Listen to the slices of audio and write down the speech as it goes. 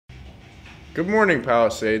Good morning,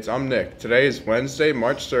 Palisades. I'm Nick. Today is Wednesday,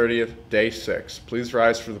 March 30th, day 6. Please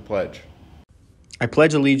rise for the pledge. I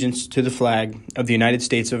pledge allegiance to the flag of the United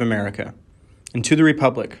States of America and to the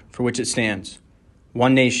republic for which it stands,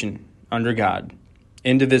 one nation, under God,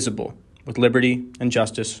 indivisible, with liberty and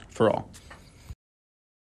justice for all.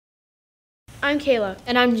 I'm Kayla.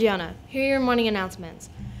 And I'm Gianna. Here are your morning announcements.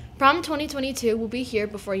 Prom 2022 will be here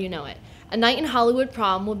before you know it. A Night in Hollywood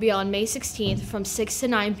prom will be on May 16th from 6 to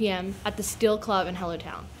 9 p.m. at the Steel Club in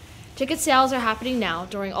Hellotown. Ticket sales are happening now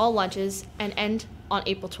during all lunches and end on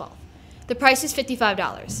April 12th. The price is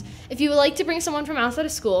 $55. If you would like to bring someone from outside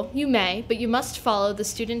of school, you may, but you must follow the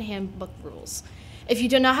student handbook rules. If you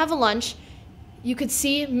do not have a lunch, you could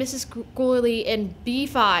see Mrs. Gourley in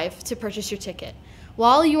B5 to purchase your ticket.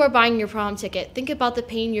 While you are buying your prom ticket, think about the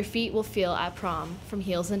pain your feet will feel at prom from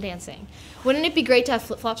heels and dancing. Wouldn't it be great to have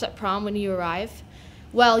flip-flops at prom when you arrive?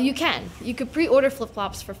 Well, you can. You could pre-order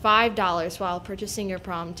flip-flops for $5 while purchasing your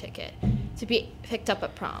prom ticket to be picked up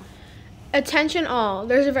at prom. Attention all,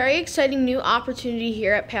 there's a very exciting new opportunity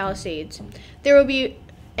here at Palisades. There will be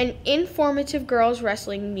an informative girls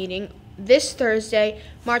wrestling meeting this Thursday,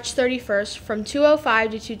 March 31st from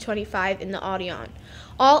 2:05 to 2:25 in the Odeon.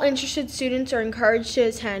 All interested students are encouraged to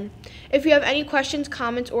attend. If you have any questions,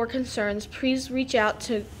 comments, or concerns, please reach out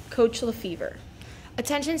to Coach Lefevre.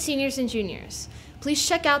 Attention seniors and juniors. Please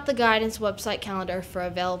check out the guidance website calendar for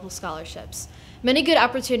available scholarships. Many good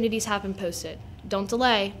opportunities have been posted. Don't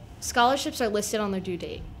delay. Scholarships are listed on their due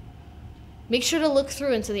date. Make sure to look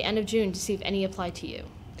through until the end of June to see if any apply to you.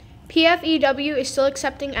 PFEW is still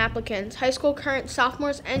accepting applicants. High school current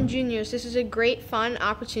sophomores and juniors, this is a great fun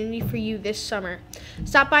opportunity for you this summer.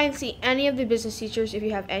 Stop by and see any of the business teachers if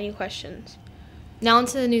you have any questions. Now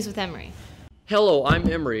into the news with Emery. Hello, I'm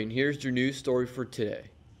Emery, and here's your news story for today.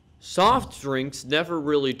 Soft drinks never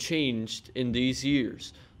really changed in these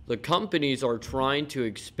years. The companies are trying to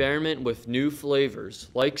experiment with new flavors,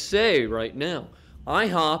 like say right now,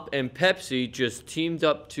 IHOP and Pepsi just teamed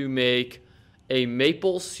up to make a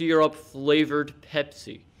maple syrup flavored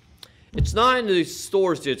Pepsi. It's not in the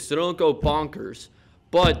stores yet, so don't go bonkers,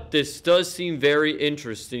 but this does seem very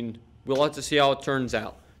interesting. We'll have to see how it turns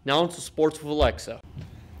out. Now into sports with Alexa.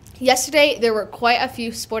 Yesterday, there were quite a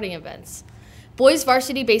few sporting events. Boys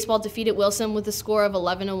varsity baseball defeated Wilson with a score of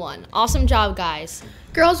 11-1. Awesome job, guys.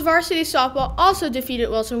 Girls varsity softball also defeated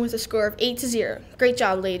Wilson with a score of 8-0. Great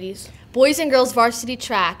job, ladies. Boys and girls varsity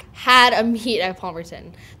track had a meet at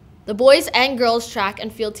Palmerton. The boys and girls track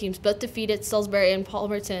and field teams both defeated Salisbury and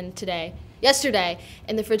Palmerton yesterday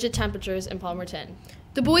in the frigid temperatures in Palmerton.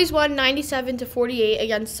 The boys won 97-48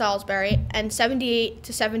 against Salisbury and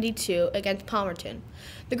 78-72 against Palmerton.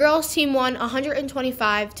 The girls team won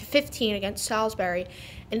 125-15 against Salisbury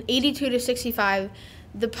and 82-65.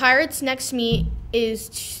 The Pirates' next meet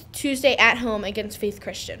is Tuesday at home against Faith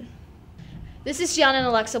Christian. This is Gianna and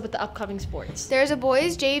Alexa with the upcoming sports. There's a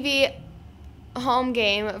boys JV home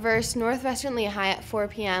game versus Northwestern Lehigh at 4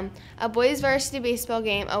 p.m., a boys varsity baseball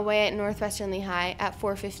game away at Northwestern Lehigh at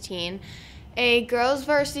 4:15, a girls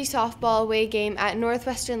varsity softball away game at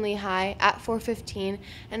Northwestern Lehigh at 4:15,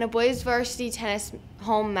 and a boys varsity tennis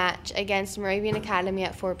home match against Moravian Academy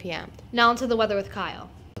at 4 p.m. Now into the weather with Kyle.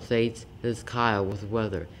 This is Kyle with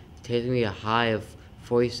weather. It's taking me a high of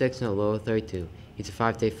 46 and a low of 32. It's a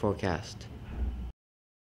 5-day forecast.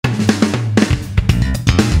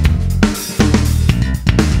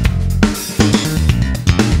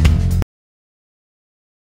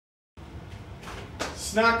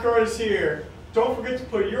 Snack cart is here. Don't forget to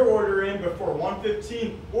put your order in before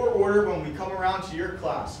 1:15 or order when we come around to your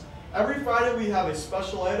class. Every Friday we have a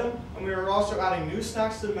special item, and we are also adding new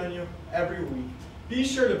snacks to the menu every week. Be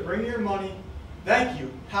sure to bring your money. Thank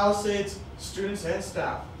you, Palisades, students and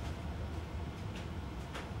staff.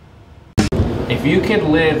 If you could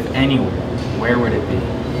live anywhere, where would it be?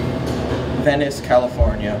 Venice,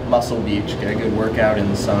 California, Muscle Beach, get a good workout in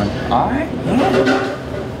the sun.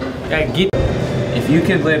 If you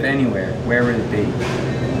could live anywhere, where would it be?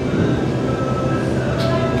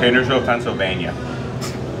 Taylorsville, Pennsylvania.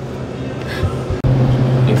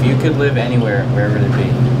 If you could live anywhere, where would it be?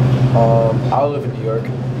 I'll live in New York.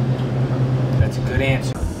 That's a good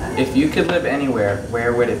answer. If you could live anywhere,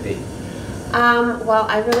 where would it be? Well,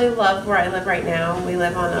 I really love where I live right now. We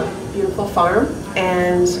live on a beautiful farm,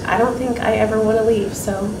 and I don't think I ever want to leave,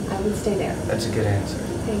 so I would stay there. That's a good answer.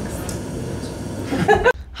 Thanks.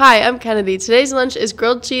 Hi, I'm Kennedy. Today's lunch is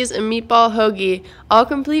grilled cheese and meatball hoagie. All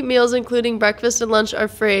complete meals, including breakfast and lunch, are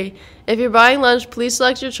free. If you're buying lunch, please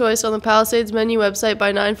select your choice on the Palisades menu website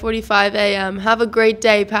by 9:45 a.m. Have a great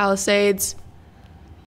day, Palisades.